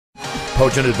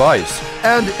potent advice,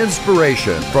 and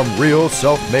inspiration from real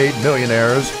self-made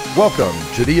millionaires. Welcome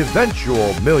to The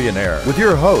Eventual Millionaire with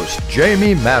your host,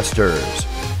 Jaime Masters.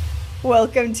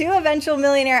 Welcome to Eventual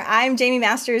Millionaire. I'm Jaime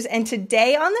Masters, and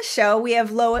today on the show we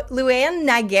have LuAnn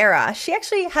Nigara. She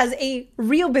actually has a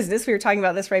real business. We were talking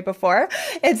about this right before.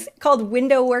 It's called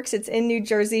Window Works. It's in New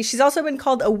Jersey. She's also been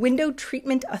called a window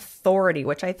treatment authority,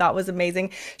 which I thought was amazing.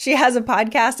 She has a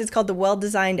podcast. It's called the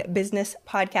Well-Designed Business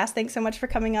Podcast. Thanks so much for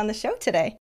coming on the show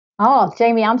today. Oh,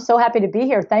 Jaime, I'm so happy to be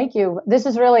here. Thank you. This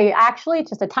is really actually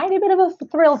just a tiny bit of a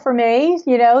thrill for me.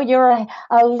 You know, you're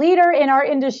a leader in our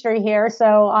industry here,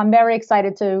 so I'm very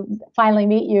excited to finally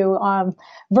meet you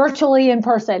virtually in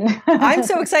person. I'm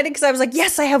so excited because I was like,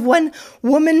 yes, I have one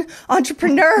woman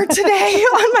entrepreneur today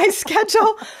on my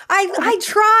schedule.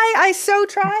 I so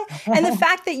try. And the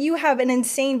fact that you have an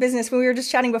insane business, when we were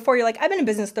just chatting before, you're like, I've been in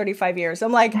business 35 years.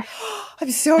 I'm like, I'm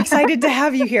so excited to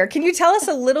have you here. Can you tell us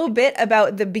a little bit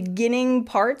about the beginning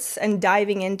parts and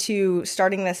diving into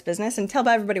starting this business, and tell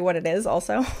everybody what it is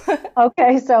also?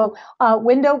 Okay, so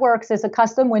Window Works is a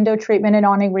custom window treatment and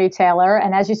awning retailer.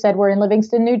 And as you said, we're in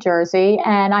Livingston, New Jersey,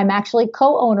 and I'm actually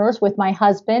co-owners with my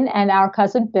husband and our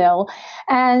cousin Bill.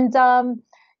 And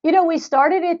we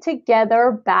started it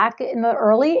together back in the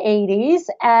early 80s,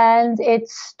 and it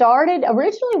started,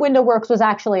 originally Window Works was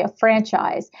actually a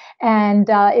franchise, and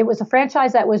it was a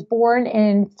franchise that was born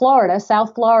in Florida,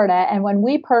 South Florida, and when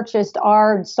we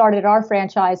started our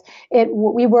franchise,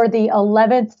 we were the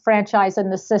 11th franchise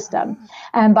in the system,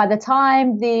 and by the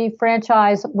time the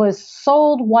franchise was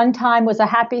sold, one time was a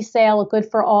happy sale, good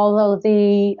for all of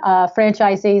the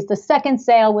franchisees. The second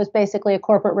sale was basically a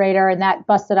corporate raider, and that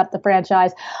busted up the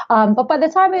franchise. But by the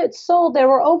time it sold, there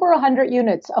were over 100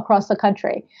 units across the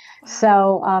country. Wow.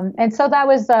 So that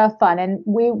was fun. And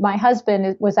my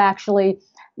husband was actually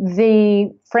the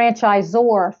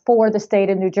franchisor for the state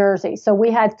of New Jersey. So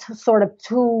we had sort of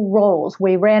two roles.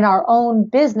 We ran our own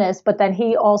business, but then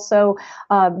he also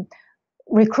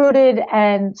recruited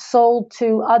and sold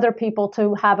to other people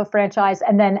to have a franchise,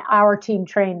 and then our team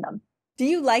trained them. Do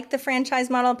you like the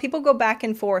franchise model? People go back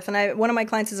and forth, and one of my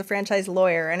clients is a franchise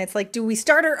lawyer, and it's like, do we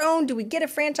start our own? Do we get a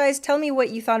franchise? Tell me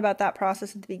what you thought about that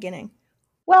process at the beginning.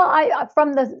 Well,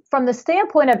 from the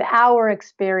standpoint of our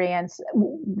experience,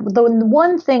 the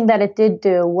one thing that it did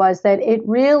do was that it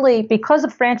really, because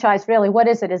of franchise, really, what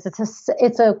is it?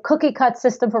 It's a cookie cut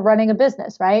system for running a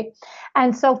business, right?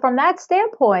 And so from that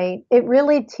standpoint, it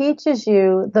really teaches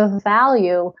you the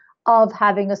value of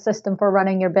having a system for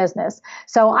running your business.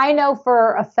 So I know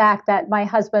for a fact that my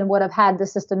husband would have had the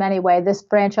system anyway. This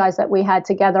franchise that we had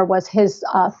together was his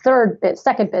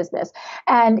second business.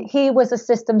 And he was a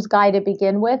systems guy to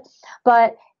begin with.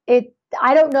 But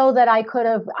I don't know that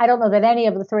any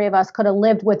of the three of us could have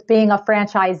lived with being a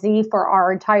franchisee for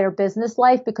our entire business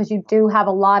life, because you do have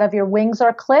a lot of your wings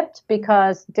are clipped,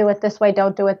 because do it this way,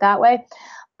 don't do it that way.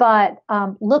 But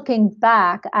looking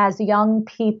back as young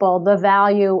people, the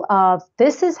value of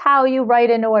this is how you write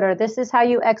an order, this is how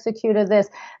you executed this,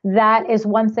 that is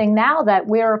one thing now that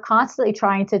we're constantly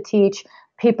trying to teach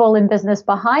people in business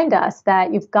behind us,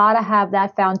 that you've got to have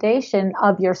that foundation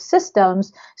of your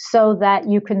systems so that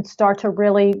you can start to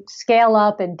really scale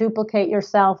up and duplicate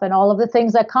yourself and all of the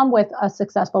things that come with a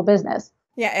successful business.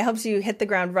 Yeah, it helps you hit the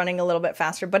ground running a little bit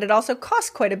faster, but it also costs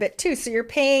quite a bit too. So you're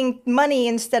paying money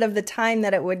instead of the time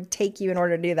that it would take you in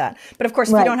order to do that. But of course,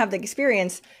 if you don't have the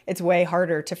experience, it's way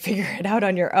harder to figure it out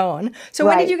on your own. So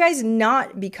when did you guys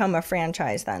not become a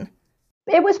franchise then?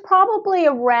 It was probably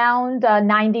around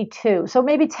 92. So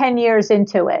maybe 10 years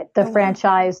into it, the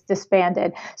franchise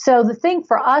disbanded. So the thing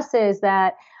for us is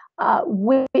that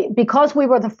because we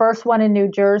were the first one in New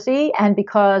Jersey, and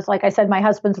because, like I said, my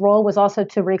husband's role was also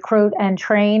to recruit and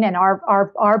train, and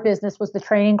our business was the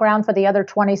training ground for the other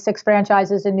 26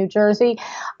 franchises in New Jersey.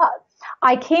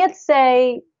 I can't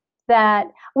say that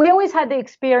we always had the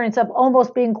experience of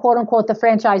almost being, quote unquote, the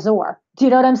franchisor. Do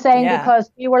you know what I'm saying? Yeah.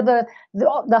 Because we were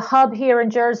the hub here in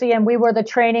Jersey, and we were the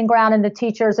training ground and the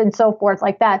teachers and so forth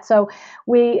like that. So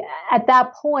at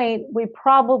that point, we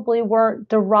probably weren't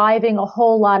deriving a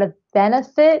whole lot of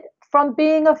benefit from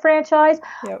being a franchise.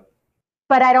 Yep.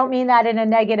 But I don't mean that in a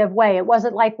negative way. It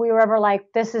wasn't like we were ever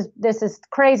like, this is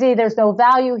crazy. There's no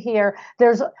value here.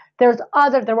 There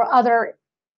were other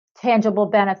tangible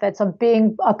benefits of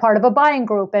being a part of a buying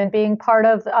group and being part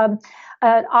of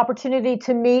an opportunity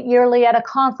to meet yearly at a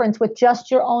conference with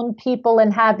just your own people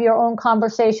and have your own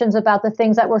conversations about the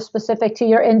things that were specific to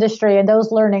your industry and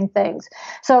those learning things.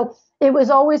 So It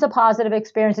was always a positive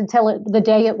experience until the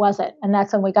day it wasn't. And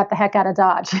that's when we got the heck out of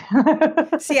Dodge.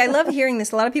 See, I love hearing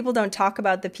this. A lot of people don't talk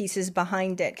about the pieces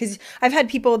behind it, because I've had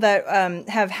people that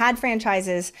have had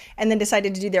franchises and then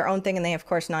decided to do their own thing. And they, of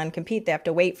course, non-compete. They have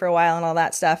to wait for a while and all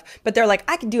that stuff. But they're like,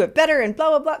 I can do it better and blah,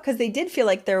 blah, blah, because they did feel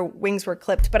like their wings were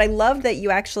clipped. But I love that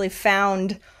you actually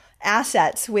found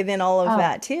assets within all of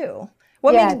that, too.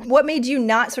 What made you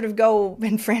not sort of go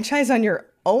and franchise on your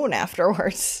own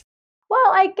afterwards?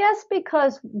 Well, I guess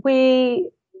because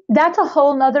that's a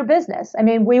whole nother business. I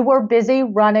mean, we were busy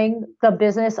running the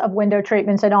business of window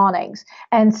treatments and awnings.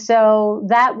 And so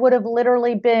that would have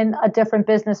literally been a different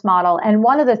business model. And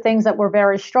one of the things that we're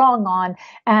very strong on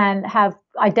and have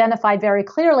identified very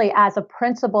clearly as a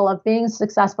principle of being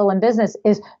successful in business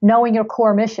is knowing your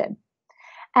core mission.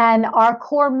 And our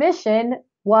core mission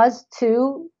was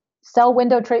to sell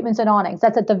window treatments and awnings.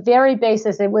 That's at the very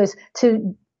basis. It was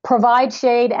to provide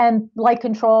shade and light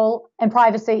control and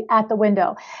privacy at the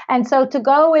window. And so to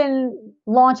go and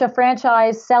launch a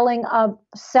franchise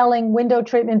selling window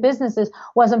treatment businesses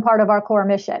wasn't part of our core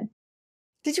mission.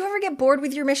 Did you ever get bored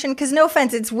with your mission? Because no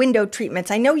offense, it's window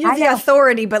treatments. I know you're the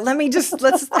authority, but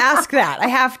let's ask that. I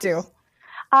have to.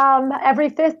 Every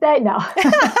fifth day? No.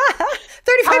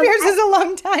 35 years is a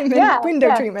long time in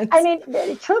window treatments. I mean,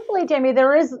 truthfully, Jamie,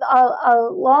 there is a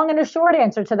long and a short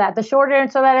answer to that. The short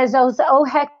answer to that is, oh,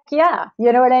 heck yeah.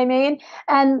 You know what I mean?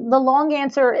 And the long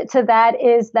answer to that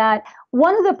is that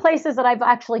one of the places that I've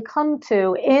actually come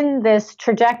to in this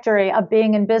trajectory of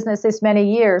being in business this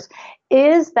many years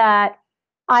is that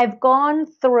I've gone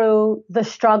through the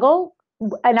struggle.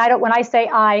 And when I say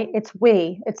I, it's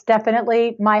we. It's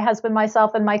definitely my husband,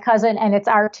 myself, and my cousin, and it's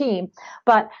our team.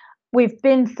 But we've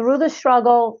been through the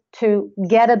struggle to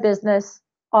get a business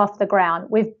off the ground.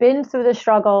 We've been through the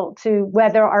struggle to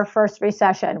weather our first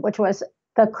recession, which was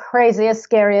the craziest,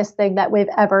 scariest thing that we've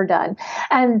ever done.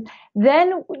 And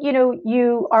then,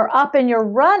 you are up and you're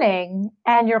running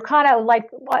and you're kind of like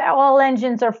all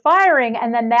engines are firing.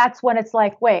 And then that's when it's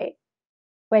like, wait,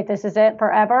 this is it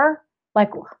forever?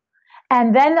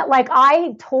 And then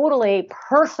I totally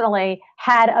personally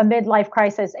had a midlife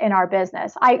crisis in our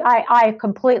business. I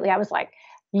was like,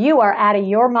 you are out of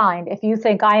your mind if you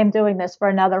think I am doing this for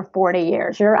another 40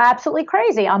 years. You're absolutely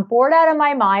crazy. I'm bored out of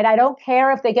my mind. I don't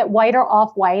care if they get white or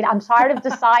off white. I'm tired of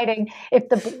deciding if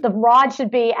the rod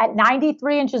should be at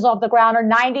 93 inches off the ground or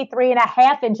 93 and a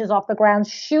half inches off the ground.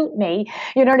 Shoot me.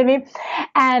 You know what I mean?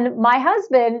 And my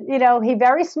husband, he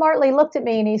very smartly looked at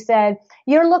me and he said,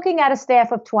 you're looking at a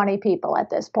staff of 20 people at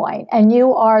this point, and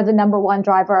you are the number one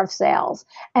driver of sales,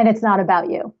 and it's not about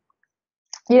you.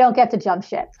 You don't get to jump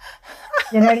ship.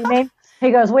 You know what I mean?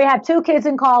 He goes, we have 2 kids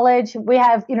in college. We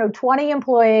have, 20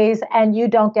 employees, and you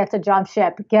don't get to jump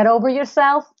ship. Get over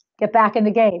yourself. Get back in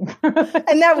the game.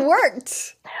 And that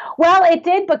worked. Well, it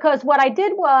did, because what I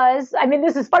did was,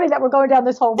 this is funny that we're going down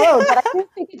this whole road, but I do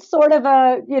think it's sort of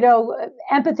a,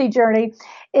 empathy journey.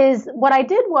 Is what I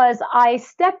did was I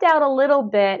stepped out a little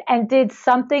bit and did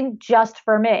something just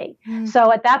for me. Mm.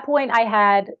 So at that point, I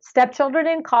had stepchildren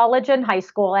in college and high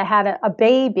school. I had a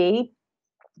baby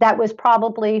that was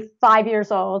probably 5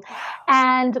 years old.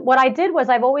 And what I did was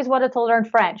I've always wanted to learn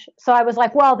French. So I was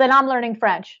like, well, then I'm learning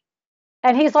French.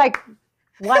 And he's like,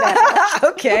 whatever.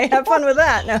 Okay, have fun with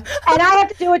that. No. And I have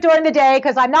to do it during the day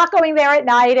because I'm not going there at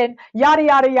night and yada,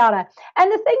 yada, yada.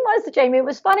 And the thing was, Jamie, it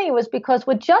was funny. It was because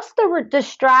with just the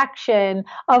distraction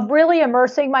of really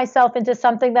immersing myself into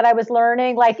something that I was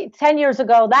learning, like 10 years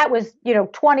ago, that was,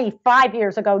 25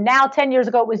 years ago. Now, 10 years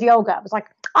ago, it was yoga. I was like,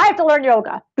 I have to learn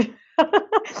yoga.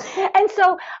 And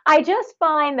so I just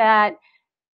find that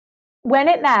when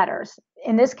it matters,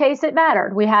 in this case, it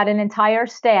mattered. We had an entire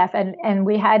staff and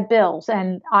we had bills,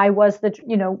 and I was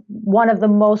one of the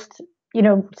most,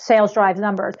 sales drive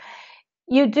numbers.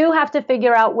 You do have to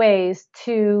figure out ways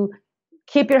to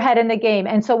keep your head in the game.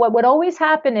 And so what would always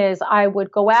happen is I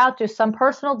would go out, do some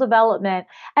personal development,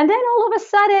 and then all of a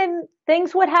sudden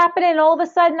things would happen, and all of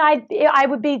a sudden I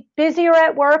would be busier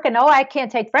at work, and I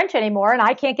can't take French anymore, and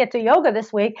I can't get to yoga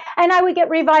this week, and I would get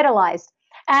revitalized.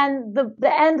 And the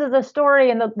end of the story,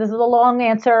 and the long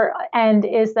answer end,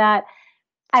 is that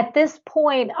at this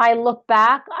point, I look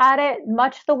back at it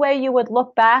much the way you would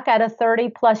look back at a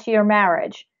 30-plus year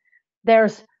marriage.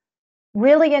 There's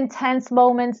really intense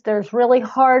moments. There's really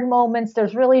hard moments.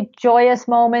 There's really joyous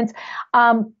moments.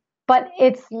 But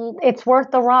it's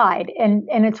worth the ride, and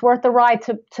it's worth the ride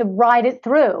to ride it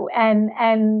through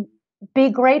and be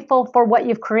grateful for what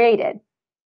you've created.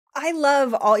 I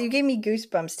love you gave me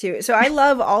goosebumps too. So I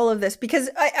love all of this because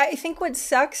I think what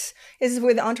sucks is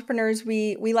with entrepreneurs,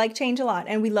 we like change a lot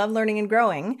and we love learning and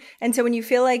growing. And so when you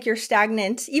feel like you're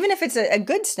stagnant, even if it's a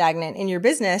good stagnant in your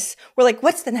business, we're like,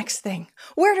 what's the next thing?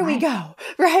 Where do we go?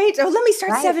 Right? Oh, let me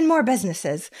start 7 more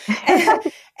businesses.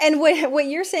 And what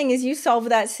you're saying is you solve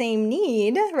that same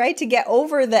need, right? To get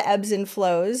over the ebbs and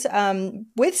flows,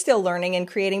 with still learning and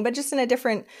creating, but just in a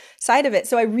different side of it.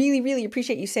 So I really, really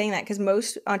appreciate you saying that because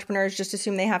most entrepreneurs just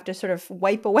assume they have to sort of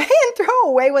wipe away and throw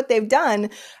away what they've done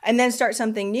and then start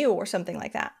something new or something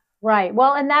like that. Right.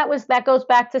 Well, and that goes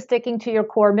back to sticking to your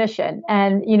core mission.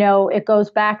 And, it goes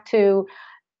back to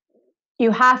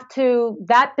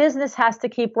that business has to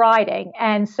keep riding.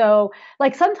 And so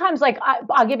like sometimes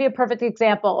I'll give you a perfect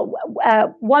example.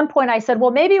 At one point I said, well,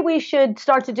 maybe we should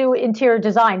start to do interior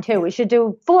design too. We should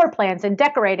do floor plans and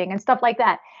decorating and stuff like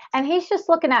that. And he's just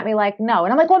looking at me like, no.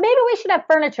 And I'm like, well, maybe we should have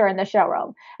furniture in the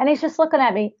showroom. And he's just looking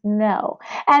at me, no.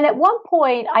 And at one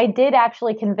point I did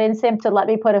actually convince him to let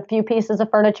me put a few pieces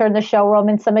of furniture in the showroom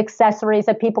and some accessories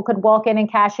that people could walk in and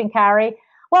cash and carry.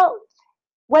 Well,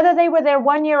 whether they were there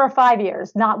 1 year or 5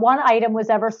 years, not one item was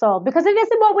ever sold because it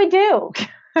isn't what we do.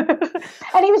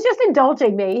 And he was just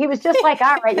indulging me. He was just like,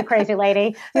 all right, you crazy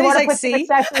lady. You want to put some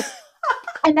accessories?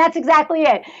 And that's exactly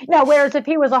it. Whereas if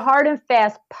he was a hard and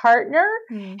fast partner,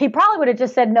 he probably would have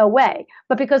just said no way.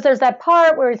 But because there's that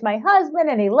part where he's my husband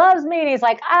and he loves me and he's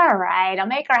like, all right, I'll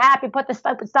make her happy, put the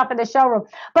stupid stuff in the showroom.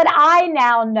 But I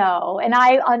now know, and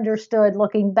I understood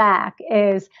looking back,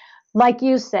 is like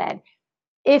you said,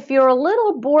 if you're a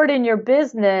little bored in your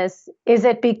business, is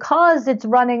it because it's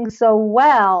running so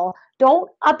well?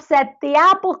 Don't upset the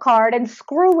apple cart and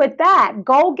screw with that.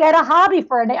 Go get a hobby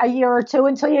for a year or two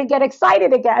until you get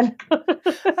excited again.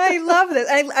 I love this.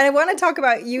 I want to talk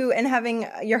about you and having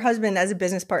your husband as a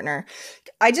business partner.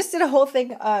 I just did a whole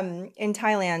thing in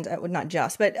Thailand, not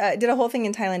just, but did a whole thing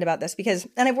in Thailand about this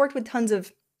and I've worked with tons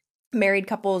of married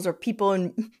couples or people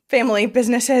in family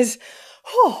businesses.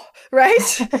 Oh, right.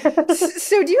 So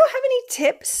do you have any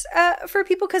tips for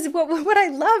people? Because what I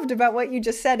loved about what you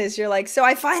just said is you're like, so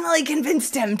I finally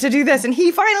convinced him to do this and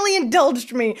he finally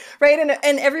indulged me. Right.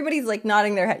 And everybody's like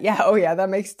nodding their head. Yeah. Oh yeah. That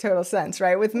makes total sense.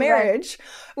 Right. With marriage,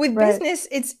 with business,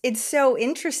 it's so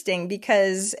interesting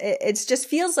because it just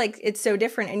feels like it's so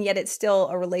different and yet it's still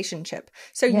a relationship.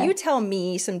 So you tell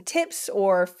me some tips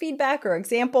or feedback or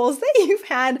examples that you've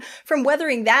had from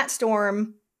weathering that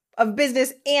storm of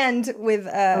business and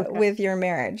with your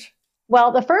marriage.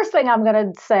 Well, the first thing I'm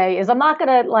going to say is I'm not going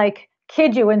to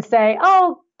kid you and say,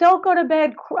 oh, don't go to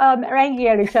bed angry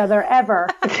at each other ever.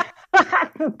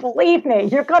 Believe me,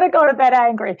 you're going to go to bed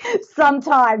angry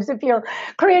sometimes if you're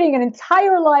creating an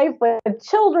entire life with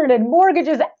children and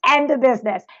mortgages and a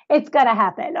business. It's going to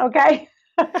happen. Okay.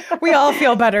 We all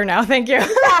feel better now. Thank you.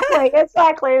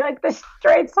 Exactly. Like the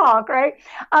straight talk, right?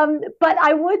 But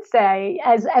I would say,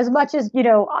 as much as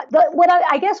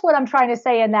what I'm trying to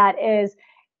say in that is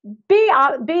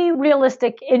be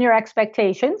realistic in your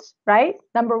expectations, right?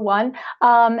 Number one.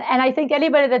 And I think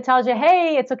anybody that tells you,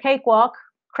 hey, it's a cakewalk,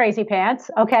 crazy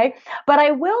pants, okay? But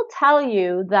I will tell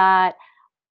you that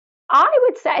I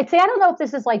would say, I don't know if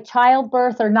this is like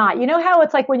childbirth or not. You know how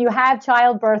it's like when you have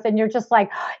childbirth and you're just like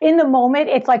in the moment,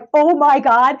 it's like, oh my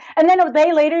God. And then a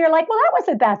day later, you're like, well, that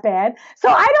wasn't that bad. So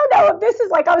I don't know if this is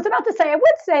I was about to say, I would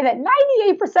say that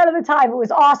 98% of the time it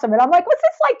was awesome. And I'm like, was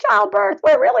this like childbirth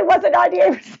where it really wasn't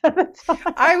 98% of the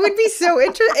time? I would be so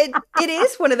interested. It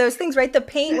is one of those things, right?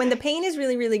 When the pain is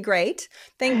really, really great,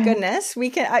 thank goodness, we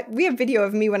have video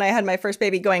of me when I had my first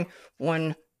baby going,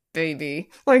 one baby,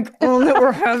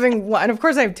 we're having one. Of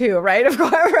course I have two, right? Of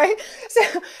course, right?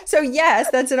 So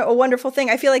yes, that's a wonderful thing.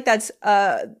 I feel like that's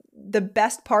the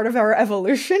best part of our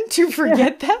evolution to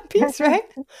forget that piece, right?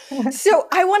 So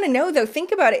I want to know though,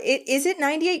 think about it. Is it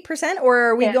 98% or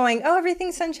are we going, oh,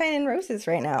 everything's sunshine and roses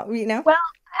right now? Well,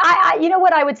 I you know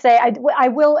what I would say? I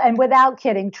will, and without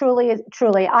kidding, truly,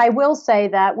 I will say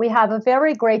that we have a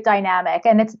very great dynamic,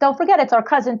 and don't forget, it's our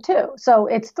cousin too. So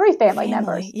it's 3 family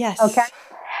members. Yes. Okay.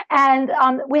 And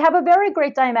we have a very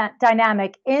great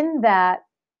dynamic in that,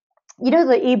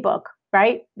 the ebook,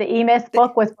 right? The E-Myth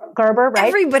book with Gerber, right?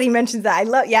 Everybody mentions that.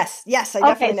 Yes, I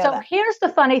definitely know that. Okay, so here's the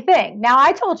funny thing. Now,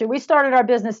 I told you, we started our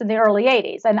business in the early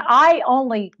 80s, and I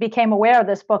only became aware of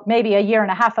this book maybe a year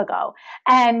and a half ago.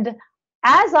 And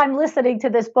as I'm listening to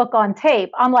this book on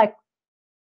tape, I'm like,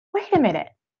 wait a minute.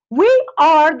 We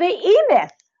are the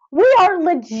E-Myth. We are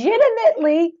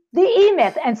legitimately the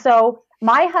E-Myth. And so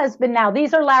my husband now,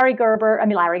 these are Larry Gerber.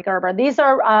 These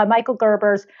are Michael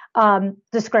Gerber's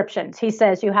descriptions. He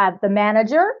says you have the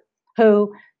manager,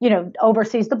 who,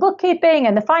 oversees the bookkeeping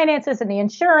and the finances and the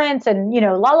insurance and,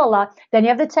 la, la, la. Then you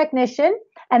have the technician,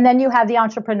 and then you have the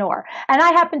entrepreneur. And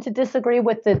I happen to disagree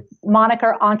with the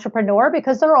moniker entrepreneur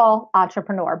because they're all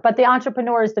entrepreneur. But the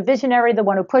entrepreneur is the visionary, the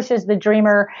one who pushes, the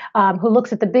dreamer, who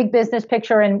looks at the big business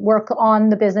picture and work on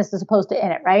the business as opposed to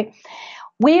in it, right?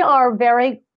 We are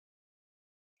very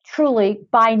truly,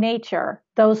 by nature,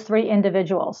 those three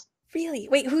individuals. Really?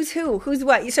 Wait, who's who? Who's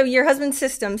what? So your husband's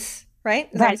systems, right?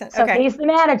 Right. So he's the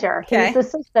manager. He's the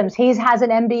systems. He has an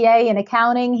MBA in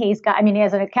accounting. He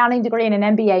has an accounting degree and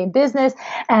an MBA in business.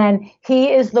 And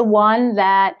he is the one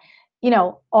that,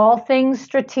 all things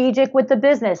strategic with the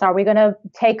business. Are we going to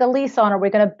take a lease on? Are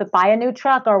we going to buy a new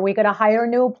truck? Are we going to hire a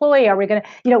new employee? Are we going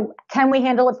to, can we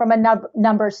handle it from a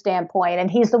number standpoint?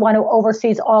 And he's the one who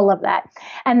oversees all of that.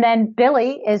 And then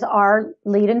Billy is our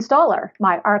lead installer,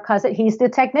 our cousin. He's the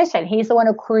technician. He's the one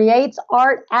who creates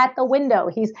art at the window.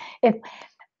 If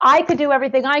I could do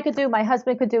everything I could do, my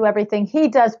husband could do everything he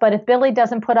does, but if Billy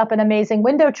doesn't put up an amazing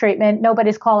window treatment,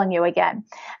 nobody's calling you again.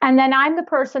 And then I'm the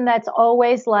person that's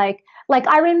always like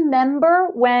I remember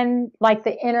when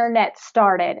the internet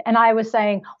started and I was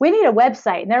saying, we need a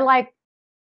website. And they're like,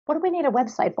 what do we need a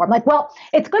website for? I'm like, well,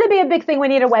 it's going to be a big thing. We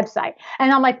need a website.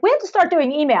 And I'm like, we have to start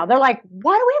doing email. They're like,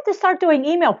 why do we have to start doing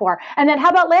email for? And then how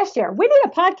about last year? We need a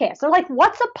podcast. They're like,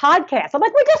 what's a podcast? I'm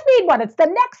like, we just need one. It's the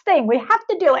next thing. We have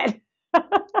to do it.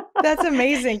 That's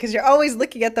amazing because you're always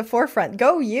looking at the forefront.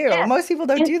 Go you. Yeah. Most people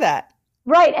don't do that.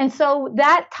 Right. And so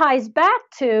that ties back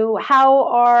to how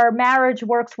our marriage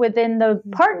works within the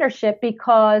partnership,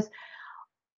 because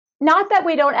not that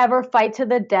we don't ever fight to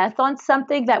the death on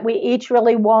something that we each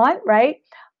really want, right?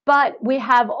 But we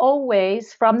have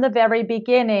always, from the very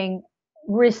beginning,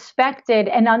 respected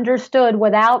and understood,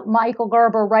 without Michael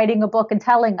Gerber writing a book and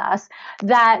telling us,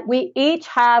 that we each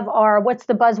have our, what's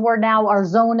the buzzword now, our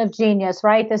zone of genius,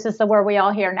 right? This is the word we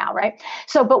all hear now, right?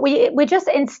 So, but we just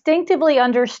instinctively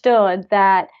understood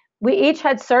that we each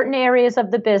had certain areas of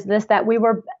the business that we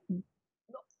were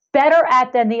better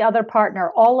at than the other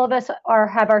partner. All of us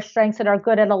have our strengths and are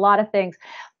good at a lot of things.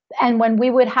 And when we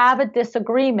would have a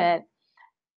disagreement,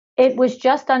 it was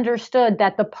just understood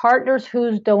that the partners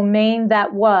whose domain that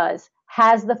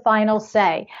has the final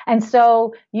say. And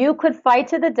so you could fight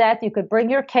to the death. You could bring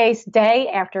your case day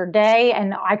after day.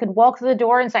 And I could walk through the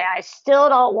door and say, I still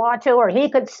don't want to, or he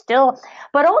could still.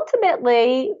 But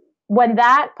ultimately,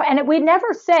 we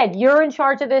never said, you're in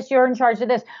charge of this, you're in charge of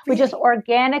this. We just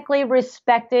organically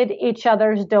respected each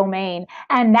other's domain.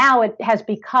 And now it has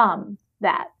become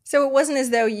that. So it wasn't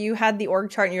as though you had the org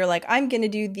chart and you're like, I'm going to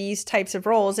do these types of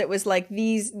roles. It was like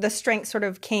the strengths sort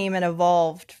of came and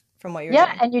evolved from what you were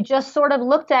doing. And you just sort of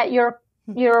looked at your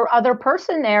other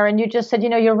person there and you just said,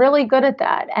 you're really good at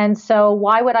that. And so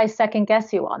why would I second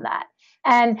guess you on that?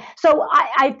 And so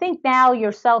I think now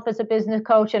yourself as a business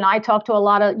coach, and I talk to a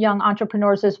lot of young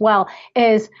entrepreneurs as well,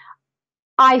 is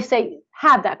I say,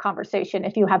 have that conversation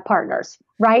if you have partners,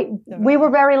 right? Okay. We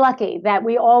were very lucky that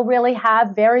we all really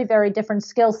have very, very different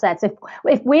skill sets. It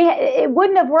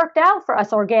wouldn't have worked out for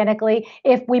us organically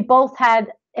if we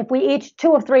each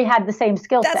two of three had the same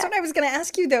skill set. That's what I was going to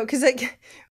ask you though, because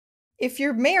if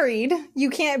you're married,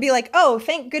 you can't be like, oh,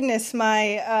 thank goodness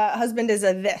my husband is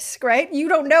a this, right? You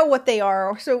don't know what they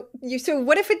are. So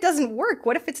what if it doesn't work?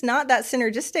 What if it's not that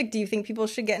synergistic? Do you think people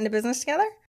should get into business together?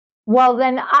 Well,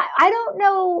 then I don't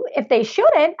know if they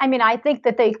shouldn't. I mean, I think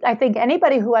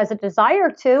anybody who has a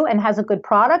desire to and has a good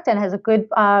product and has a good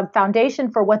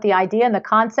foundation for what the idea and the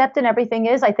concept and everything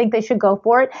is, I think they should go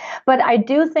for it. But I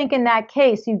do think in that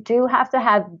case, you do have to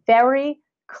have very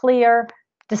clear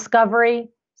discovery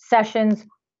sessions,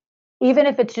 even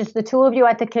if it's just the two of you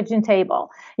at the kitchen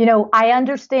table. I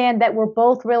understand that we're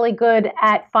both really good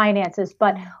at finances,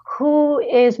 but who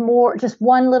is just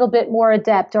one little bit more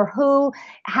adept, or who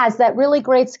has that really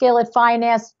great skill at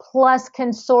finance plus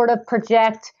can sort of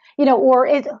project,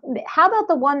 how about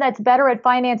the one that's better at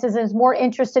finances and is more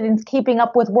interested in keeping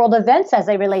up with world events as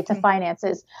they relate to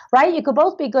finances, right? You could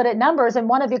both be good at numbers and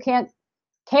one of you can't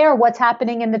care what's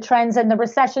happening in the trends and the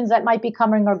recessions that might be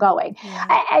coming or going.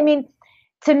 Yeah. I mean,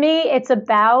 to me, it's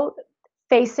about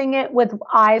facing it with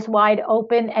eyes wide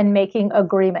open and making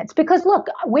agreements. Because look,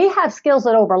 we have skills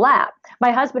that overlap.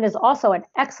 My husband is also an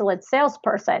excellent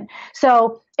salesperson.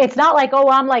 So it's not like, oh,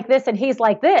 I'm like this and he's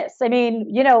like this. I mean,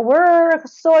 we're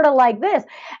sort of like this.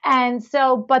 And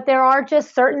so, but there are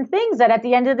just certain things that at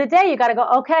the end of the day, you got to go,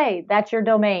 okay, that's your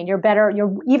domain. You're better.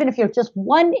 Even if you're just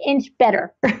 1 inch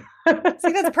better.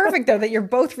 See, that's perfect though, that you're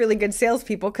both really good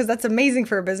salespeople, because that's amazing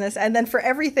for a business. And then for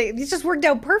everything, it just worked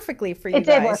out perfectly for you It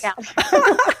guys. did work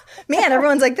out. Man,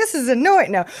 everyone's like, this is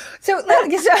annoying. No. So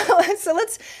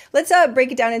let's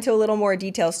break it down into a little more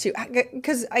details too,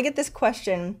 because I get this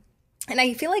question and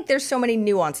I feel like there's so many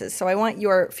nuances. So I want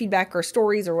your feedback or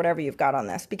stories or whatever you've got on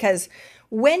this, because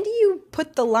when do you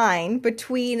put the line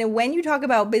between when you talk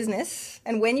about business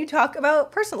and when you talk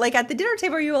about personal? Like at the dinner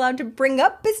table, are you allowed to bring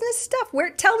up business stuff?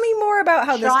 Tell me more about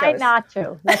how this goes. Try not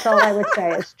to. That's all I would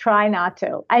say is try not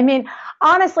to. I mean,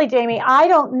 honestly, Jaime, I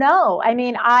don't know. I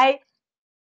mean, I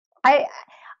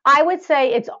would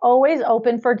say it's always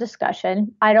open for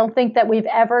discussion. I don't think that we've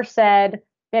ever said,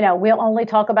 we'll only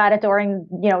talk about it during,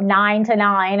 9 to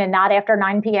 9 and not after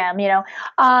 9 p.m.,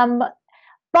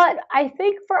 But I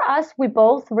think for us, we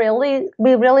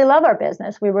really love our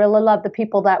business. We really love the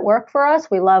people that work for us.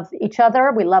 We love each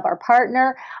other. We love our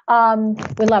partner.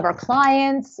 We love our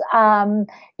clients.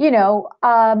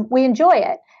 We enjoy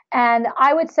it. And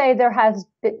I would say there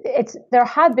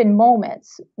have been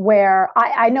moments where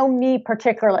I know me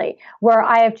particularly, where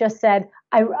I have just said,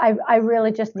 I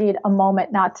really just need a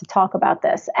moment not to talk about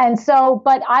this. And so,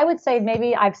 but I would say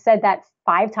maybe I've said that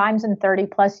 5 times in 30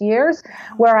 plus years,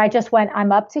 where I just went,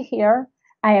 I'm up to here.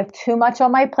 I have too much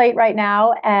on my plate right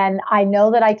now, and I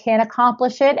know that I can't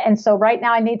accomplish it. And so right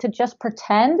now I need to just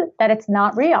pretend that it's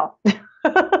not real.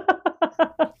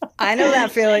 I know that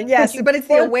feeling. Yes, but it's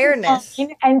the awareness.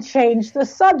 And change the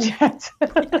subject.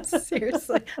 Yes,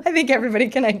 seriously. I think everybody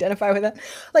can identify with that.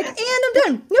 Like, and I'm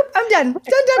done. Nope, I'm done.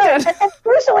 Done. And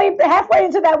usually halfway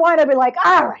into that wine, I'd be like,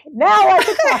 all right, now I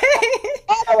can talk.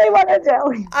 What do we want to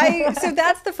do? So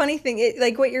that's the funny thing.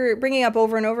 Like what you're bringing up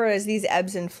over and over is these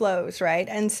ebbs and flows, right?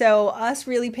 And so us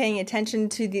really paying attention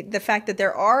to the fact that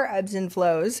there are ebbs and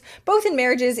flows, both in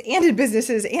marriages and in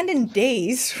businesses and in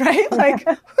days, right? Like,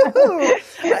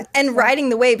 and riding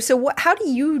the wave. So how do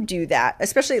you do that?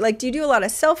 Especially, like, do you do a lot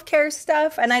of self-care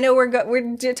stuff? And I know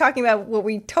we're talking about what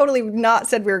we totally not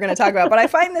said we were going to talk about, but I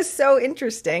find this so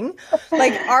interesting.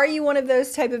 Like, are you one of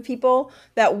those type of people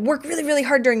that work really, really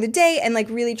hard during the day and like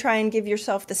really try and give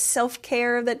yourself the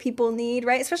self-care that people need,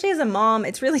 right? Especially as a mom,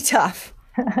 it's really tough.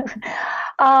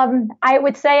 I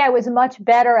would say I was much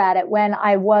better at it when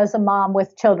I was a mom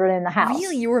with children in the house.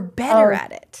 Really? You were better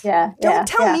at it? Yeah. Don't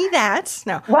tell me that.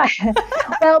 No.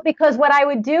 Well, because what I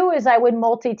would do is I would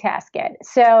multitask it.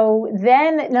 So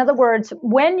then, in other words,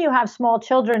 when you have small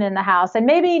children in the house, and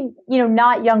maybe,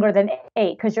 not younger than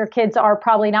 8, because your kids are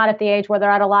probably not at the age where they're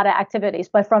at a lot of activities,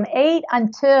 but from 8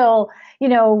 until,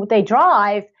 they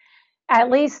drive, at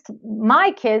least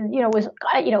my kid, was,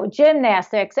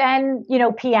 gymnastics and,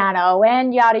 piano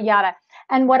and yada, yada.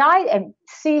 And and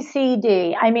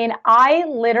CCD, I mean, I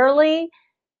literally,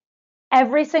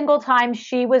 every single time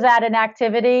she was at an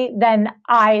activity, then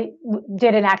I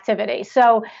did an activity.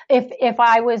 So if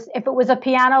it was a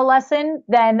piano lesson,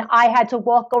 then I had to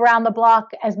walk around the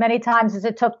block as many times as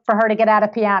it took for her to get out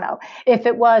of piano. If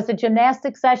it was a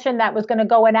gymnastics session that was going to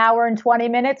go an hour and 20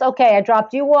 minutes, okay, I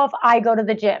dropped you off, I go to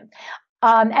the gym.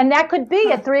 And that could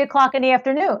be at 3:00 in the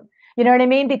afternoon. You know what I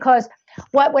mean? Because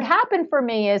what would happen for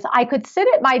me is I could sit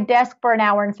at my desk for an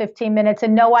hour and 15 minutes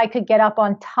and know I could get up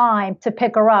on time to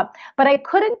pick her up, but I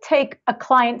couldn't take a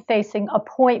client-facing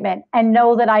appointment and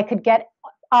know that I could get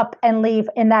up and leave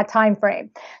in that time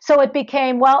frame. So it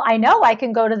became, well, I know I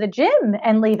can go to the gym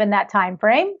and leave in that time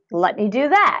frame. Let me do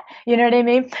that. You know what I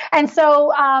mean? And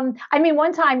so,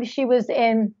 one time she was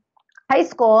in high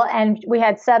school, and we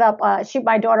had set up.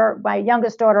 My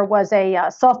youngest daughter, was a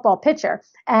softball pitcher,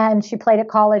 and she played at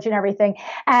college and everything.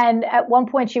 And at one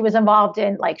point, she was involved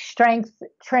in like strength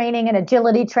training and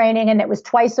agility training, and it was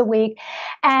twice a week.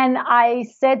 And I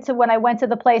said when I went to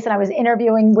the place, and I was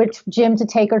interviewing which gym to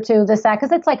take her to, that,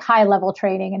 because it's like high level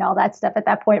training and all that stuff at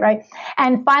that point, right?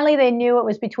 And finally, they knew it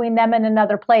was between them and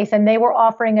another place, and they were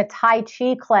offering a Tai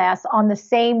Chi class on the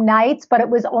same nights, but it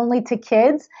was only to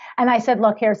kids. And I said,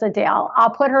 look, here's the deal.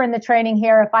 I'll put her in the training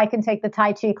here if I can take the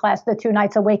Tai Chi class the 2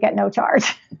 nights a week at no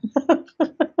charge.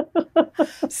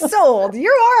 Sold. You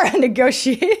are a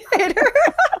negotiator.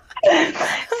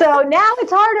 So now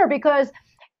it's harder, because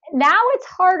now it's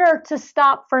harder to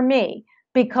stop for me,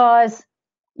 because,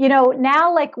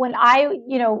 now like when I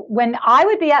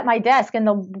would be at my desk and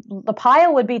the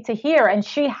pile would be to here, and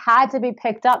she had to be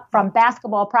picked up from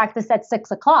basketball practice at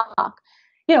 6:00.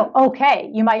 okay,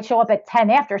 you might show up at 10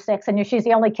 after 6 and she's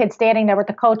the only kid standing there with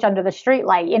the coach under the street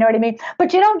light. You know what I mean?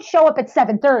 But you don't show up at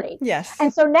 7:30. Yes.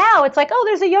 And so now it's like, oh,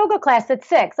 there's a yoga class at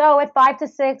 6. Oh, at 5 to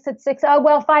 6, at 6. Oh,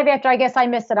 well, 5 after, I guess I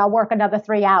missed it. I'll work another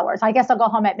 3 hours. I guess I'll go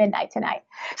home at midnight tonight.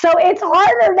 So it's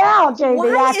harder now, Jamie.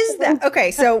 Why is that?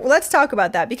 Okay, so let's talk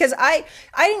about that, because I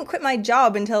didn't quit my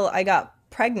job until I got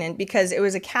pregnant, because it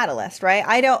was a catalyst, right?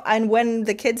 And when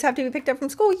the kids have to be picked up from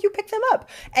school, you pick them up.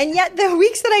 And yet the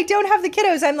weeks that I don't have the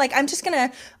kiddos, I'm like, I'm just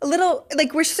gonna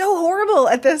we're so horrible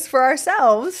at this for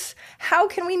ourselves. How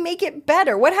can we make it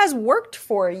better? What has worked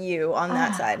for you on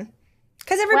that side?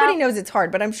 Because everybody knows it's hard,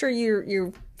 but I'm sure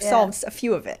you solved a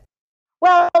few of it.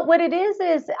 Well, what it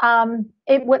is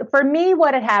for me,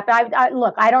 what had happened,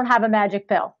 look, I don't have a magic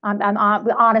pill. I'm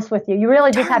honest with you. You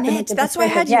really just have to make the That's why I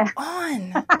had you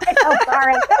on. I know,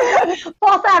 sorry.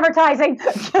 False advertising.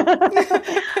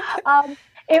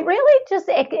 It really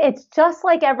it's just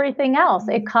like everything else.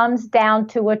 It comes down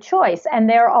to a choice. And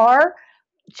there are,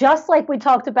 just like we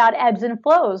talked about ebbs and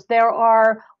flows, there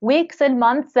are weeks and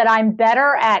months that I'm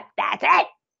better at, that's it.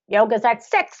 Yoga's at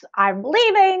 6, I'm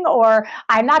leaving, or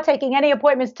I'm not taking any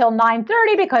appointments till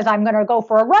 9:30 because I'm going to go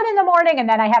for a run in the morning and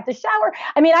then I have to shower.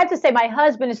 I mean, I have to say my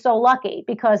husband is so lucky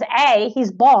because A, he's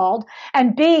bald,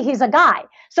 and B, he's a guy.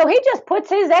 So he just puts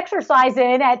his exercise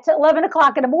in at 11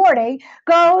 o'clock in the morning,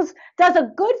 goes, does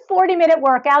a good 40-minute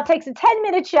workout, takes a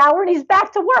 10-minute shower, and he's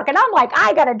back to work. And I'm like,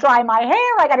 I got to dry my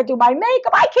hair, I got to do my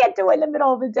makeup. I can't do it in the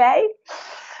middle of the day.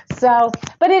 So,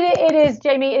 but it is,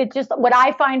 Jamie, it just, what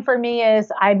I find for me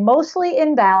is I'm mostly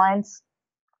in balance.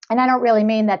 And I don't really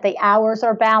mean that the hours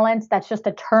are balanced. That's just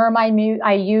a term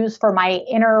I use for my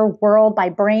inner world, my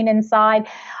brain inside.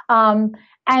 And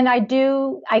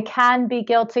I can be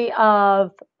guilty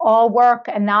of all work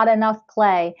and not enough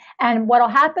play. And what'll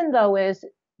happen though is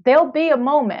there'll be a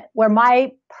moment where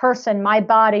my person, my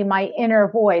body, my inner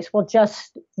voice will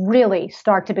just really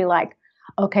start to be like,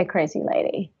 okay, crazy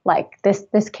lady, like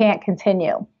this can't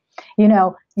continue.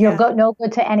 You're no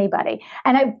good to anybody.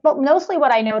 But mostly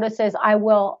what I notice is I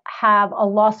will have a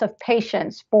loss of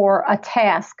patience for a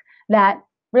task that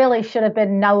really should have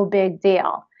been no big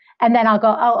deal. And then I'll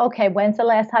go, oh, okay, when's the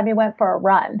last time you went for a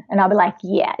run? And I'll be like,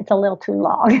 yeah, it's a little too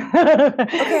long.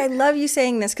 Okay, I love you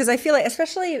saying this because I feel like,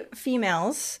 especially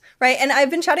females, right? And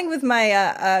I've been chatting with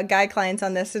my guy clients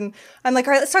on this, and I'm like,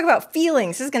 all right, let's talk about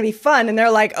feelings. This is going to be fun. And they're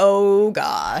like, oh,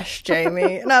 gosh,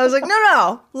 Jamie. And I was like,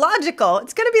 no, logical.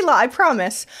 It's going to be I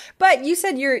promise. But you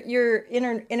said your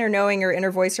inner knowing or inner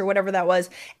voice or whatever that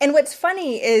was. And what's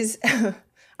funny is...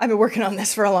 I've been working on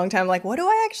this for a long time. Like, what do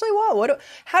I actually want?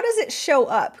 How does it show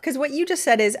up? Because what you just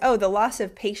said is, the loss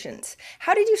of patience.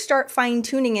 How did you start fine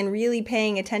tuning and really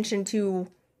paying attention to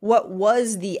what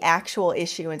was the actual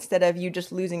issue instead of you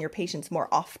just losing your patience more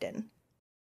often?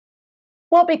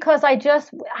 Well, because I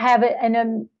just have it.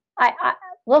 And I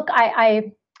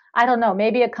don't know,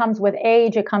 maybe it comes with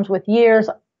age. It comes with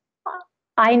years.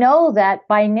 I know that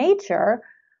by nature,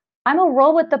 I'm a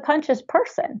roll with the punches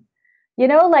person.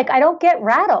 I don't get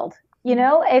rattled.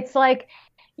 It's like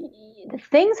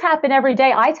things happen every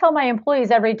day. I tell my employees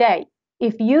every day,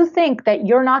 if you think that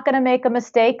you're not going to make a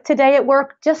mistake today at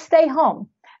work, just stay home.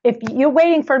 If you're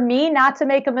waiting for me not to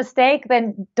make a mistake,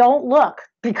 then don't look.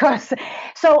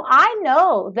 So I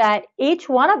know that each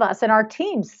one of us in our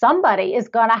team, somebody is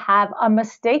going to have a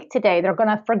mistake today. They're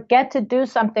going to forget to do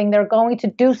something. They're going to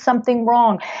do something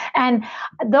wrong. And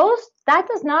that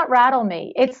does not rattle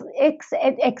me. It's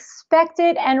expect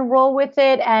it and roll with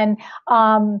it and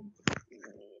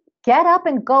get up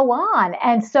and go on.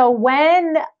 And so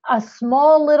when a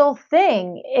small little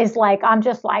thing is like, I'm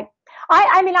just like,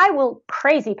 I will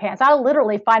crazy pants. I'll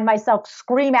literally find myself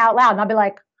scream out loud and I'll be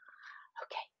like,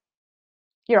 okay,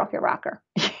 you're off your rocker.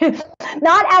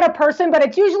 Not at a person, but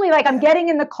it's usually like I'm getting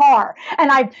in the car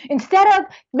and instead of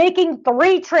making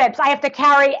 3 trips, I have to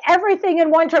carry everything in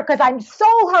one trip because I'm so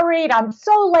hurried, I'm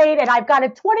so late, and I've got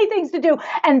 20 things to do,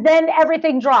 and then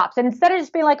everything drops. And instead of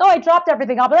just being like, oh, I dropped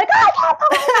everything, I'll be like, oh,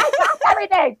 I dropped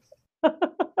everything.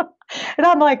 And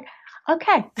I'm like,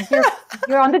 okay,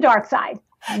 you're on the dark side.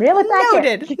 Reel it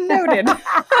back Noted.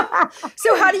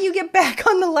 So how do you get back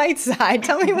on the light side?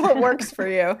 Tell me what works for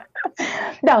you.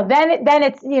 No, then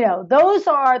it's, those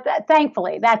are,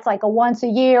 thankfully, that's like a once a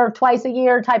year, twice a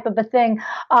year type of a thing,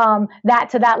 that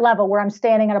to that level where I'm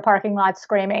standing in a parking lot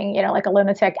screaming, like a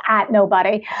lunatic at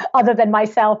nobody other than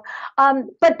myself.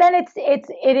 But then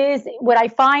it is, what I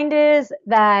find is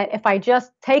that if I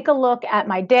just take a look at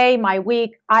my day, my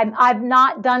week, I've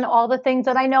not done all the things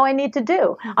that I know I need to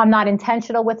do. I'm not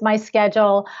intentional with my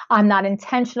schedule. I'm not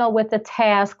intentional with the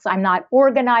tasks. I'm not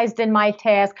organized in my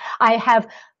task. I have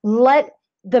let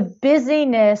the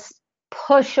busyness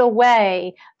push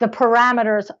away the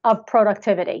parameters of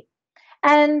productivity.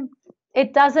 And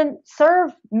it doesn't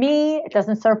serve me. It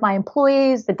doesn't serve my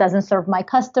employees. It doesn't serve my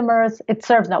customers. It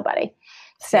serves nobody.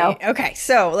 So, okay.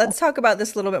 So let's talk about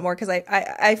this a little bit more, because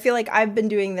I feel like I've been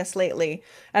doing this lately.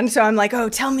 And so I'm like, oh,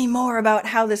 tell me more about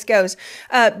how this goes.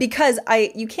 Because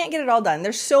you can't get it all done.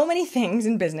 There's so many things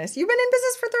in business. You've been in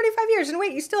business for 35 years and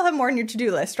wait, you still have more on your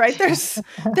to-do list, right?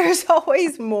 There's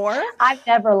always more. I've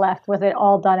never left with it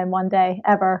all done in one day,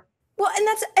 ever. Well, and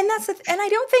I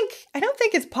don't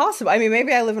think it's possible. I mean,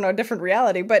 maybe I live in a different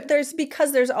reality, but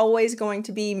because there's always going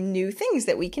to be new things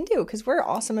that we can do, because we're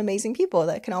awesome, amazing people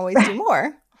that can always do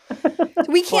more.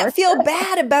 We can't feel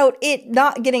bad about it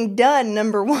not getting done,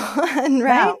 number one,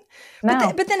 right?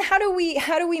 No. But then how do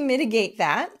we mitigate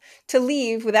that to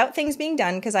leave without things being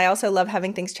done? Because I also love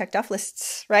having things checked off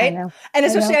lists, right? I know. And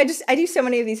especially I do so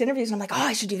many of these interviews and I'm like, oh,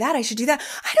 I should do that. I should do that.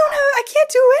 I don't know. I can't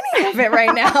do any of it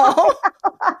right now.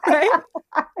 Right?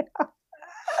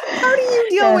 How do you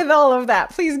deal with all of that?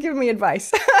 Please give me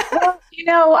advice.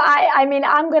 Well, I mean,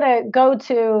 I'm going to go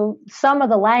to some of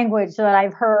the language that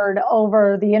I've heard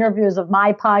over the interviews of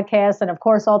my podcast and, of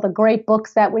course, all the great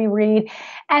books that we read.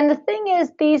 And the thing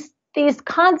is, these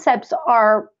concepts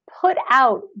are put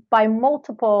out by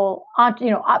multiple,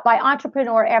 by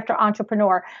entrepreneur after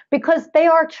entrepreneur, because they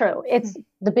are true. It's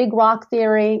the big rock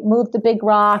theory, move the big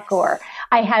rock. Or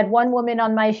I had one woman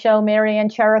on my show, Marianne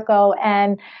Cherico,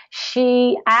 and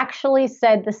she actually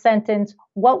said the sentence,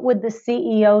 "What would the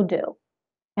CEO do?"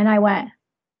 And I went,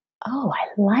 oh, I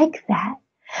like that.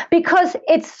 Because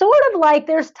it's sort of like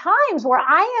there's times where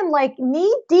I am like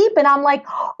knee deep and I'm like,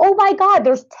 oh my God,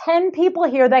 there's 10 people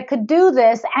here that could do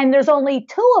this. And there's only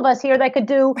 2 of us here that could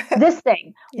do this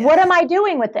thing. Yeah. What am I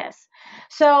doing with this?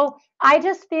 So I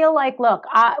just feel like, look,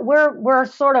 we're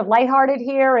sort of lighthearted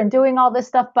here and doing all this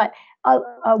stuff, but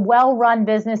a well-run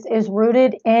business is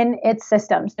rooted in its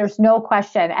systems. There's no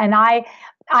question. And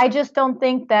I just don't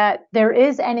think that there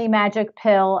is any magic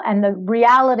pill. And the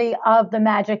reality of the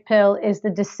magic pill is the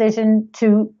decision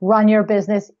to run your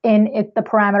business in the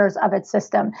parameters of its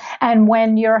system. And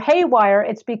when you're haywire,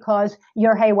 it's because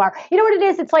you're haywire. You know what it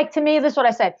is? It's like, to me, this is what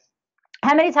I said.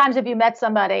 How many times have you met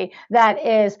somebody that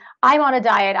is, I'm on a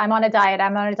diet,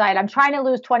 I'm trying to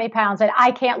lose 20 pounds and I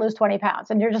can't lose 20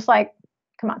 pounds. And you're just like,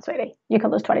 come on, sweetie, you can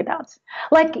lose 20 pounds.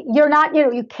 Like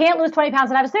you can't lose 20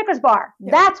 pounds and have a Snickers bar.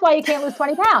 Yeah. That's why you can't lose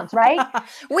 20 pounds, right?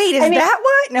 Wait, that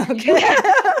what? No,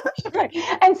 okay.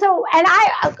 And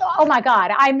oh my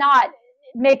God, I'm not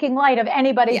making light of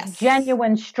anybody's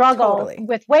genuine struggle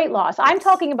with weight loss. I'm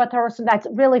talking about the person that's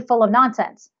really full of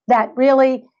nonsense, that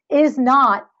really is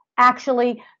not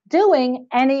actually doing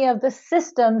any of the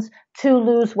systems to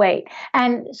lose weight.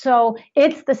 And so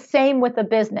it's the same with the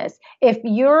business. If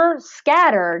you're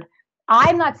scattered,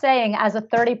 I'm not saying as a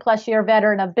 30 plus year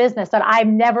veteran of business that I've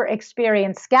never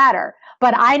experienced scatter,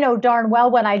 but I know darn well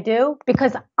what I do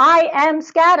because I am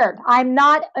scattered. I'm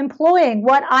not employing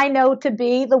what I know to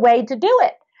be the way to do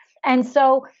it. And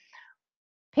so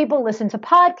people listen to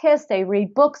podcasts, they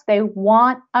read books, they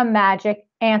want a magic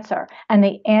answer. And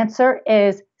the answer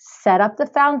is set up the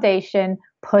foundation,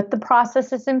 put the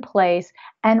processes in place,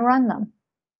 and run them.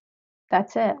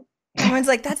 That's it. Everyone's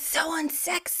like, that's so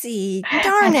unsexy.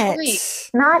 Darn it. It's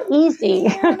not easy.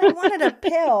 Man, I wanted a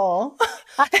pill.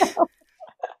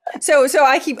 So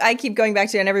I keep going back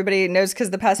to it, and everybody knows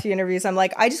because the past few interviews, I'm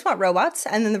like, I just want robots,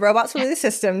 and then the robots will be the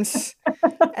systems,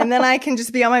 and then I can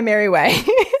just be on my merry way.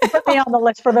 Put me on the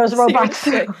list for those robots.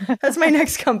 That's my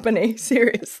next company,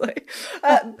 seriously.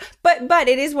 But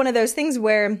it is one of those things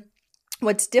where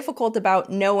what's difficult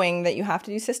about knowing that you have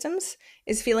to do systems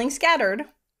is feeling scattered,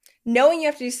 knowing you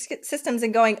have to do systems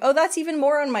and going, oh, that's even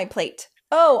more on my plate.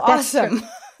 Oh, awesome.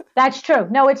 That's true.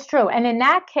 No, it's true. And in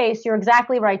that case, you're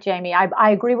exactly right, Jamie.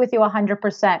 I agree with you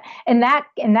 100%. In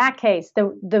that case,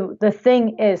 the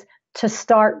thing is to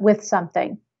start with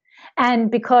something. And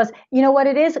because you know what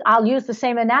it is, I'll use the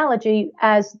same analogy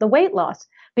as the weight loss.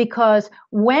 Because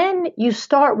when you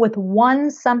start with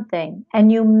one something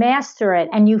and you master it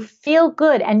and you feel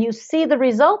good and you see the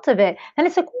result of it, then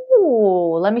it's like,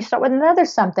 ooh, let me start with another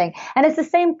something. And it's the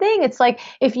same thing. It's like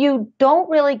if you don't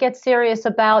really get serious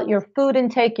about your food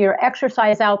intake, your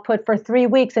exercise output for 3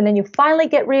 weeks, and then you finally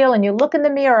get real and you look in the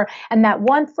mirror and that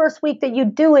first week that you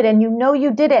do it and you know you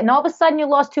did it and all of a sudden you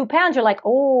lost 2 pounds, you're like,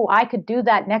 oh, I could do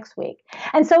that next week.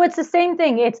 And so it's the same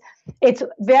thing. It's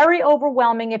very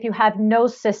overwhelming if you have no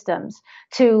systems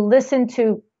to listen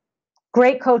to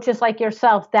great coaches like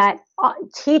yourself that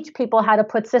teach people how to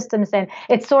put systems in.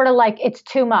 It's sort of like it's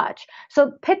too much.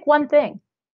 So pick one thing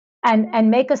and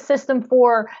make a system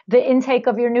for the intake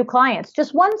of your new clients.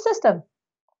 Just one system.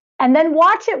 and then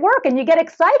watch it work, and you get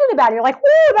excited about it. You're like,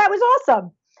 woo, that was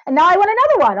awesome. And now I want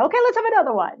another one. Okay, let's have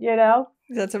another one,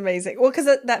 That's amazing. Well, because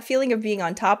that feeling of being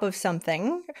on top of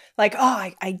something, like,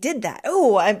 oh, I did that.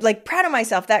 Oh, I'm like proud of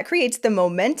myself. That creates the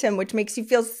momentum, which makes you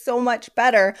feel so much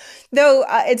better. Though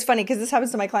it's funny because this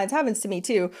happens to my clients, happens to me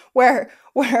too, where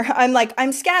I'm like,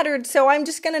 I'm scattered, so I'm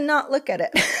just going to not look at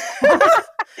it.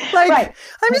 Right.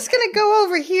 I'm just going to go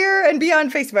over here and be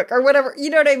on Facebook or whatever. You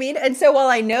know what I mean? And so while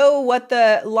I know what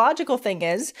the logical thing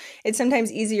is, it's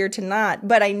sometimes easier to not,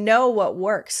 but I know what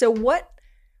works. So what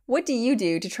do you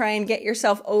do to try and get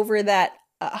yourself over that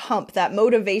hump, that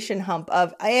motivation hump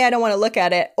of, I don't want to look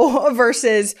at it,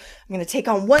 versus I'm going to take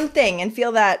on one thing and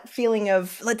feel that feeling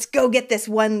of, let's go get this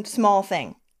one small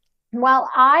thing? Well,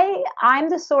 I'm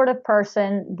the sort of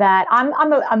person that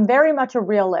I'm very much a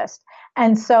realist.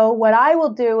 And so what I will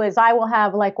do is I will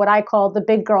have like what I call the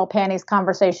big girl panties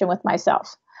conversation with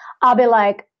myself. I'll be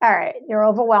like, all right, you're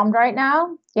overwhelmed right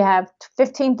now. You have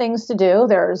 15 things to do.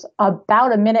 There's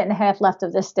about a minute and a half left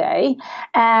of this day.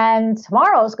 And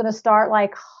tomorrow is going to start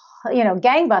like,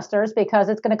 gangbusters, because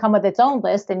it's going to come with its own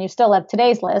list and you still have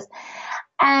today's list.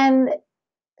 And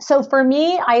so for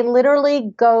me, I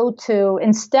literally go to,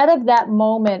 instead of that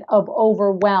moment of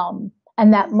overwhelm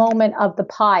and that moment of the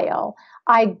pile,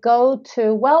 I go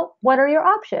to, well, what are your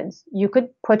options? You could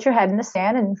put your head in the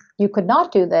sand and you could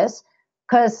not do this,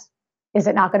 because is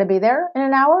it not going to be there in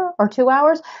an hour or 2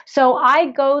 hours? So I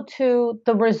go to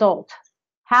the result.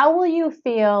 How will you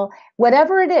feel,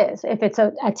 whatever it is, if it's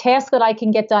a task that I can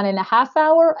get done in a half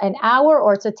hour, an hour,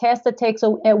 or it's a task that takes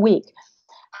a week?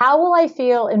 How will I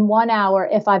feel in 1 hour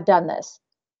if I've done this?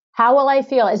 How will I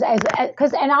feel?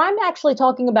 And I'm actually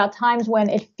talking about times when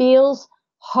it feels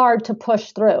hard to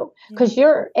push through because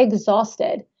you're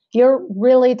exhausted. You're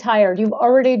really tired. You've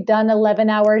already done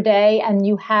 11-hour day and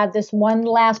you have this one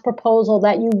last proposal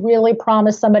that you really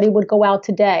promised somebody would go out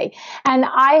today. And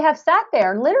I have sat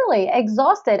there literally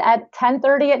exhausted at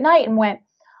 10:30 at night and went,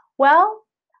 well,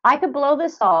 I could blow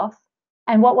this off.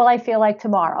 And what will I feel like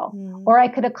tomorrow? Or I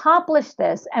could accomplish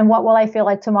this. And what will I feel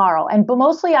like tomorrow? But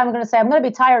mostly I'm going to say, I'm going to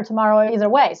be tired tomorrow either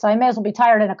way. So I may as well be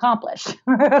tired and accomplish.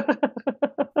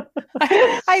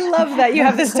 I love that you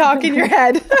have this talk in your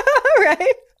head,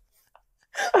 right?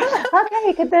 Okay,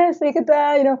 you could this, you could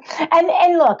that,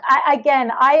 And look,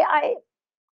 I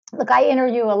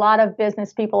interview a lot of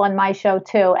business people on my show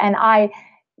too. And I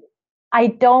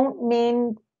don't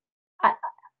mean,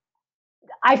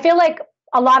 I feel like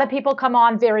a lot of people come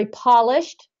on very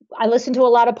polished. I listen to a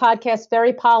lot of podcasts,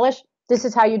 very polished. This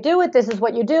is how you do it. This is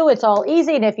what you do. It's all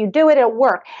easy. And if you do it, it'll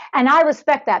work. And I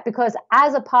respect that, because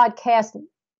as a podcaster,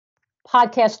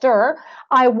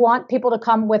 I want people to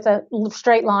come with a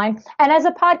straight line. And as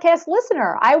a podcast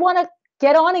listener, I want to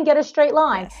get on and get a straight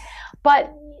line.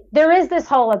 But there is this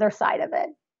whole other side of it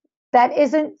that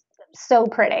isn't so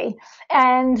pretty.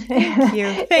 And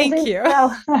thank you. So,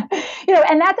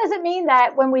 and that doesn't mean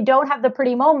that when we don't have the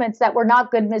pretty moments that we're not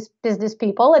good business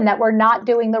people and that we're not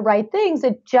doing the right things.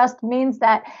 It just means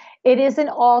that it isn't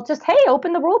all just, hey,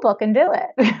 open the rule book and do it.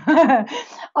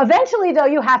 Eventually, though,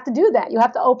 you have to do that. You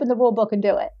have to open the rule book and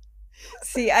do it.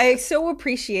 See, I so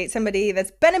appreciate somebody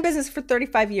that's been in business for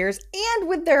 35 years and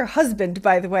with their husband,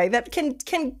 by the way, that can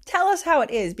tell us how it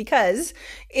is, because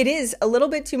it is a little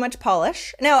bit too much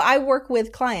polish. Now, I work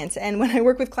with clients, and when I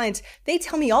work with clients, they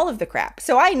tell me all of the crap.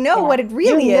 So I know what it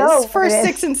really is for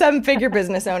 6- and 7-figure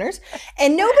business owners,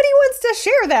 and nobody wants to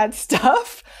share that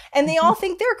stuff. And they all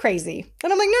think they're crazy.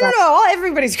 And I'm like, no,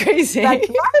 everybody's crazy.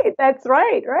 That's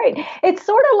right. It's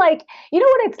sort of like, you know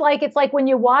what it's like? It's like when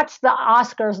you watch the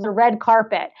Oscars, the red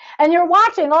carpet, and you're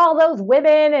watching all those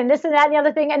women and this and that and the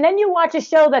other thing. And then you watch a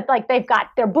show that like they've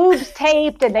got their boobs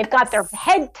taped and they've got their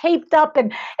head taped up.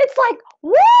 And it's like,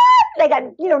 what? They got,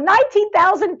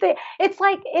 19,000 things. It's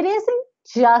like, it isn't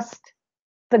just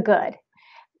the good.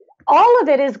 All of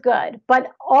it is good, but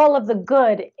all of the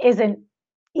good isn't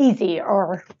easy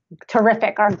or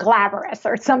terrific or glamorous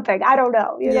or something. I don't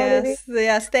know. You know what I mean?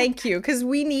 Yes. Thank you. Because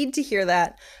we need to hear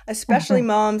that, especially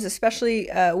moms, especially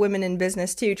women in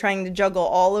business too, trying to juggle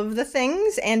all of the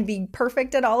things and be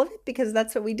perfect at all of it, because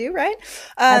that's what we do, right?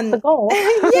 That's the goal. Yay,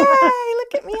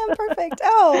 look at me. I'm perfect.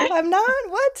 Oh, I'm not?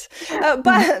 What?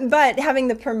 But having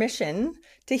the permission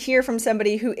to hear from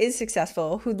somebody who is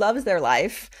successful, who loves their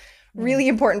life, really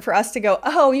important for us to go,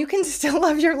 oh, you can still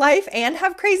love your life and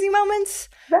have crazy moments?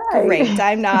 Right. Great.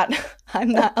 I'm not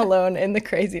alone in the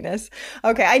craziness.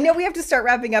 Okay. I know we have to start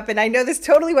wrapping up, and I know this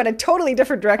totally went a totally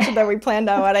different direction than we planned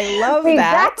on, and I love we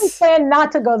that. We exactly planned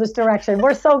not to go this direction.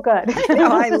 We're so good. I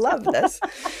know. I love this.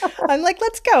 I'm like,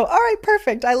 let's go. All right.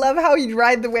 Perfect. I love how you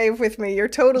ride the wave with me. You're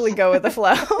totally go with the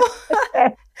flow.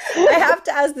 I have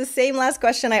to ask the same last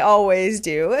question I always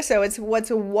do. So it's, what's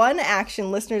one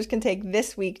action listeners can take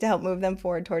this week to help move them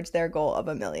forward towards their goal of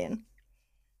 1 million?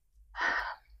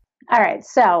 All right.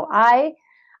 So I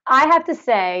have to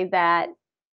say that,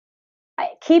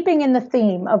 keeping in the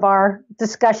theme of our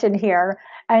discussion here,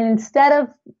 and instead of,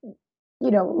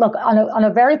 look, on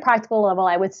a very practical level,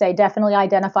 I would say definitely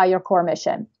identify your core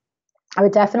mission. I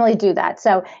would definitely do that.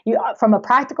 So from a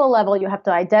practical level, you have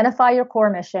to identify your core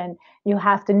mission. You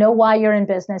have to know why you're in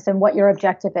business and what your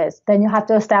objective is. Then you have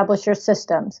to establish your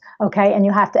systems, okay? And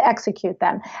you have to execute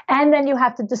them. And then you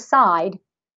have to decide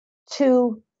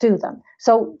to do them.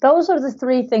 So those are the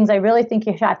three things I really think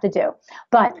you have to do.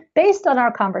 But based on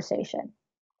our conversation,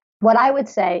 what I would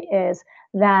say is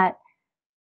that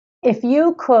if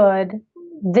you could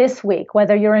this week,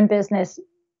 whether you're in business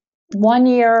 1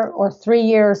 year or 3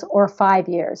 years or 5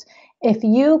 years, if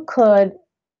you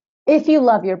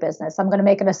love your business, I'm going to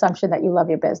make an assumption that you love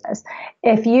your business.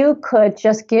 If you could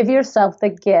just give yourself the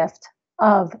gift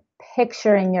of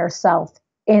picturing yourself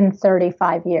in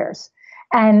 35 years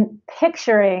and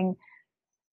picturing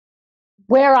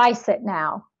where I sit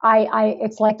now.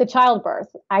 It's like the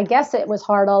childbirth. I guess it was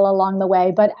hard all along the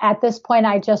way, but at this point,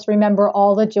 I just remember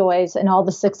all the joys and all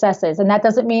the successes. And that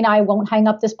doesn't mean I won't hang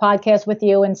up this podcast with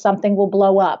you and something will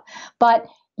blow up. But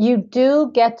you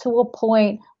do get to a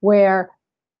point where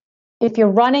if you're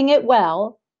running it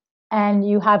well and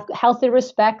you have healthy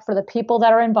respect for the people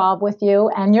that are involved with you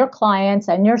and your clients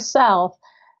and yourself,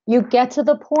 you get to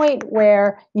the point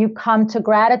where you come to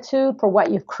gratitude for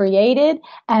what you've created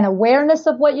and awareness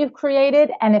of what you've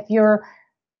created. And if you're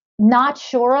not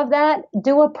sure of that,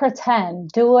 do a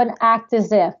pretend, do an act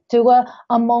as if, do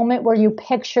a moment where you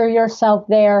picture yourself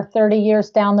there 30 years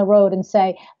down the road and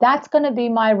say, that's going to be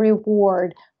my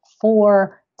reward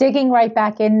for digging right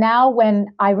back in now when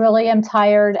I really am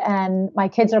tired and my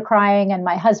kids are crying and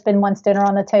my husband wants dinner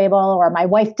on the table or my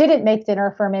wife didn't make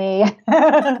dinner for me.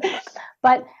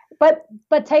 But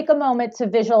take a moment to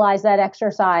visualize that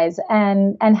exercise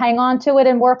and hang on to it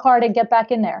and work hard and get back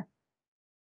in there.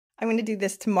 I'm going to do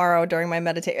this tomorrow during my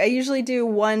meditation. I usually do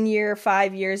 1 year,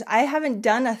 5 years. I haven't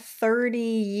done a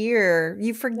 30-year.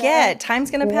 You forget. Yeah.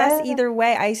 Time's going to pass either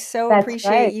way. I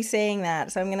appreciate you saying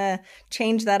that. So I'm going to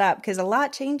change that up because a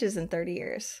lot changes in 30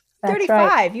 years. That's 35.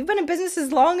 Right. You've been in business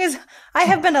as long as I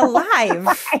have been alive.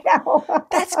 I know.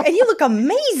 And you look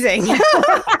amazing.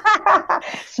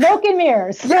 Smoke and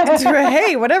mirrors. Yeah,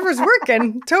 hey, whatever's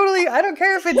working. Totally. I don't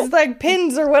care if it's like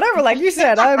pins or whatever. Like you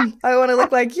said, I want to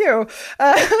look like you.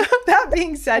 That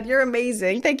being said, you're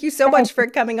amazing. Thank you so much for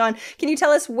coming on. Can you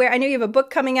tell us where? I know you have a book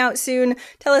coming out soon.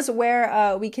 Tell us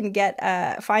where we can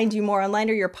find you more online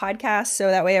or your podcast,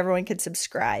 so that way everyone can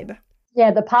subscribe. Yeah,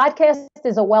 the podcast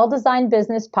is a well-designed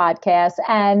business podcast,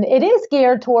 and it is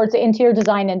geared towards the interior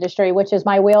design industry, which is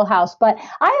my wheelhouse. But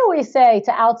I always say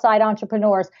to outside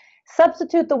entrepreneurs,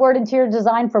 substitute the word interior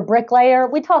design for bricklayer.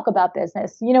 We talk about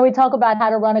business. We talk about how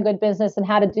to run a good business and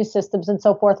how to do systems and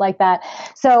so forth like that.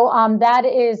 So that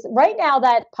is right now,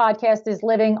 that podcast is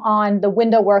living on the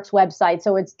WindowWorks website.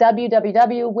 So it's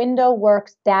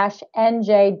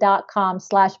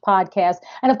www.windowworks-nj.com/podcast.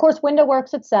 And of course,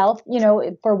 WindowWorks itself,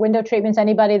 for window treatments,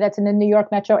 anybody that's in the New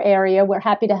York metro area, we're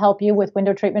happy to help you with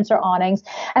window treatments or awnings.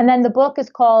 And then the book is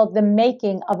called The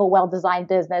Making of a Well-Designed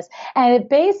Business. And it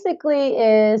basically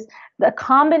is the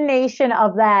combination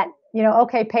of that,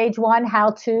 page 1,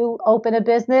 how to open a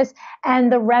business,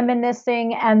 and the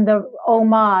reminiscing and the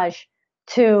homage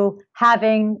to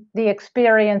having the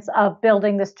experience of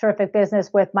building this terrific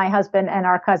business with my husband and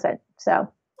our cousin. So.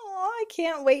 I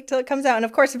can't wait till it comes out. And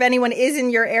of course, if anyone is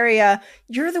in your area,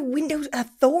 you're the Windows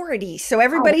authority. So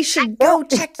everybody should go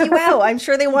check you out. I'm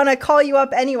sure they want to call you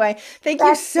up anyway. Thank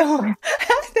you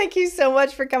so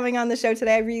much for coming on the show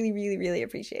today. I really, really, really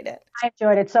appreciate it. I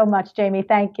enjoyed it so much, Jamie.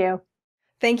 Thank you.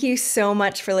 Thank you so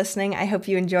much for listening. I hope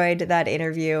you enjoyed that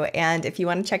interview. And if you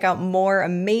want to check out more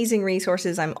amazing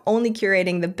resources, I'm only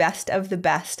curating the best of the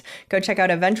best. Go check out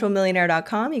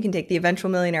eventualmillionaire.com. You can take the Eventual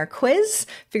Millionaire quiz,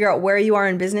 figure out where you are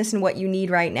in business and what you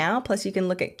need right now. Plus, you can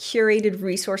look at curated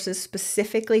resources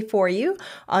specifically for you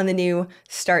on the new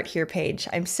Start Here page.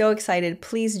 I'm so excited.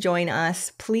 Please join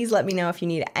us. Please let me know if you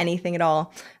need anything at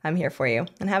all. I'm here for you.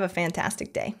 And have a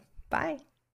fantastic day. Bye.